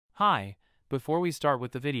Hi, before we start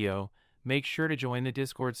with the video, make sure to join the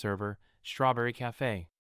Discord server, Strawberry Cafe.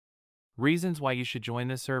 Reasons why you should join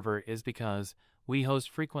this server is because we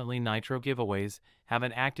host frequently Nitro giveaways, have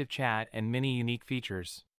an active chat and many unique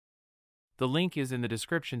features. The link is in the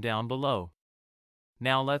description down below.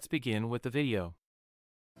 Now let's begin with the video.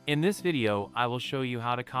 In this video, I will show you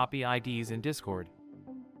how to copy IDs in Discord.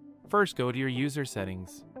 First, go to your user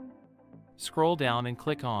settings. Scroll down and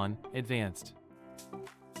click on Advanced.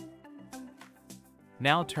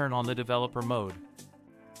 Now turn on the developer mode.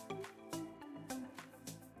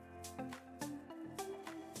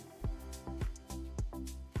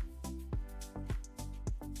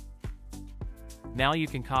 Now you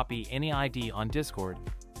can copy any ID on Discord.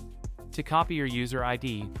 To copy your user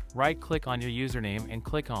ID, right-click on your username and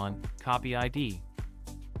click on Copy ID.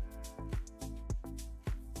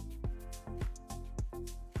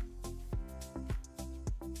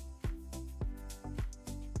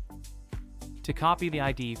 To copy the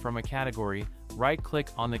ID from a category, right-click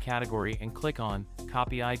on the category and click on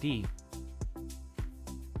Copy ID.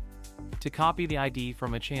 To copy the ID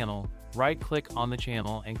from a channel, right-click on the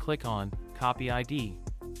channel and click on Copy ID.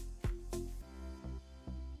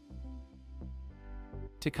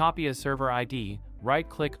 To copy a server ID,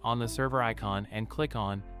 right-click on the server icon and click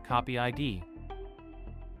on Copy ID.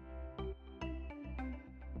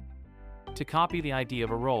 To copy the ID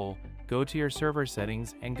of a role, go to your server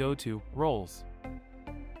settings and go to Roles.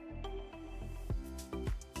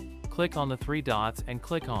 Click on the three dots and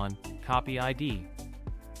click on Copy ID.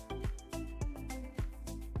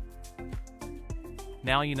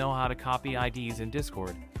 Now you know how to copy IDs in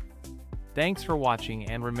Discord. Thanks for watching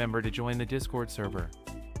and remember to join the Discord server.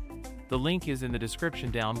 The link is in the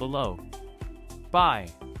description down below. Bye!